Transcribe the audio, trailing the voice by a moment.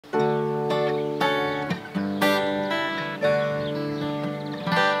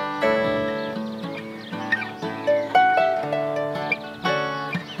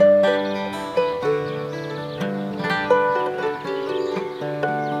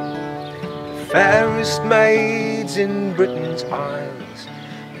Fairest maids in Britain's isles,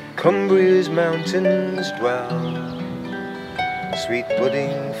 Cumbria's mountains dwell. Sweet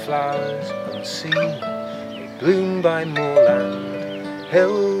budding flowers unseen, they bloom by moorland,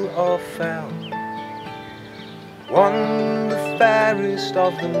 hill or fell. One, the fairest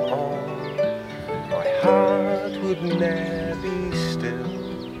of them all, my heart would ne'er be still.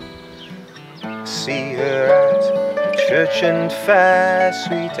 See her at the church and fair,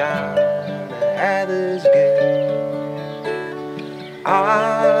 sweet Anna Hethersgill.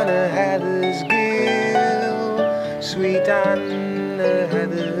 Anna Hethersgill, sweet Anna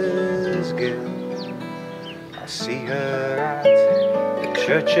Hethersgill. I see her at the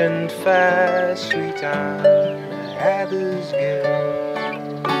church and fair, sweet Anna Hethersgill.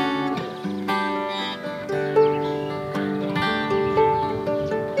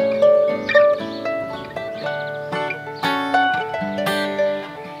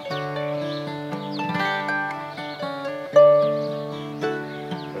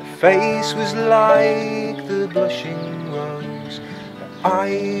 Her face was like the blushing rose, her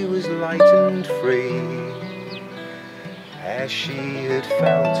eye was light and free. Ere she had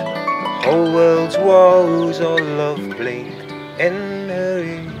felt the whole world's woes, all love blinked in her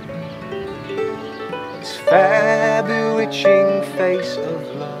ear. This fair bewitching face of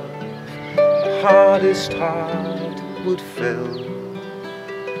love, the hardest heart would fill.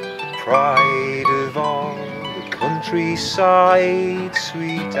 Pride of all the countryside,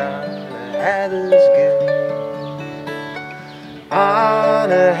 sweet Anna Hethersgill.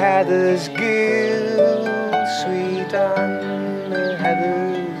 Anna Hethersgill, sweet Anna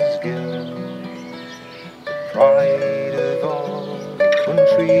Hethersgill. The pride of all the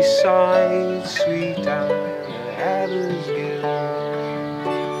countryside, sweet Anna Hethersgill.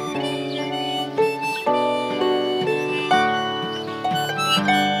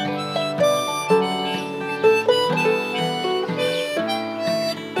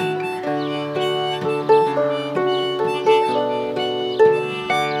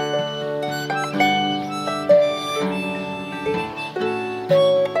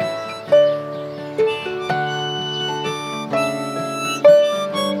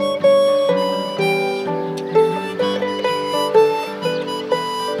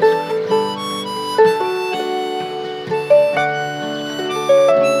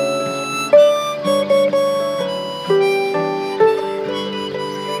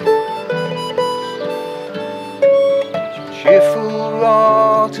 Cheerful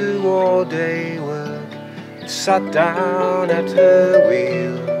wrought all day work, and sat down at her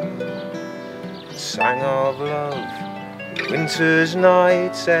wheel, and sang of love in winter's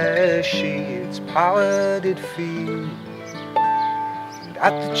nights ere she its power did feel. And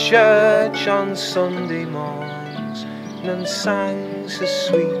at the church on Sunday morns none sang so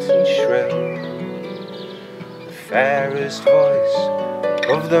sweet and shrill. The fairest voice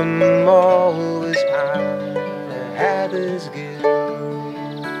of them all was Anna Hethersgill.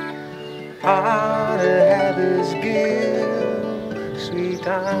 Anna Hethersgill, sweet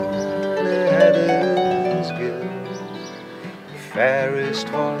Anna Hethersgill. The fairest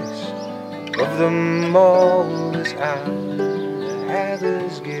voice of them all was Anna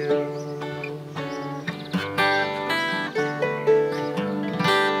Hethersgill.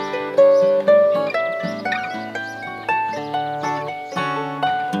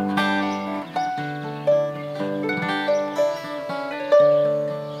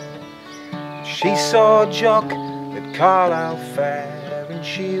 She saw Jock at Carlisle Fair, and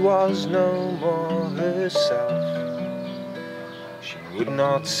she was no more herself. She would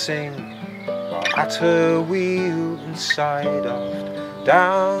not sing while at her wheel, and sighed oft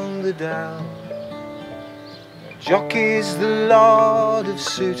down the dell. Jock is the lord of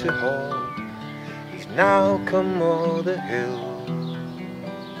Suter Hall, he's now come o'er the hill,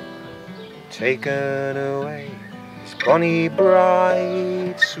 taken away his bonny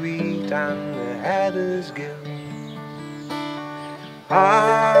bride, sweet Anna Hethersgill.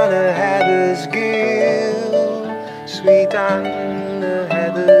 Anna Hethersgill, sweet Anna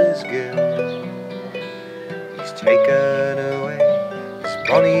Hethersgill. He's taken away his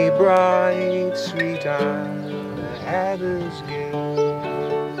bonny bride, sweet Anna Hethersgill.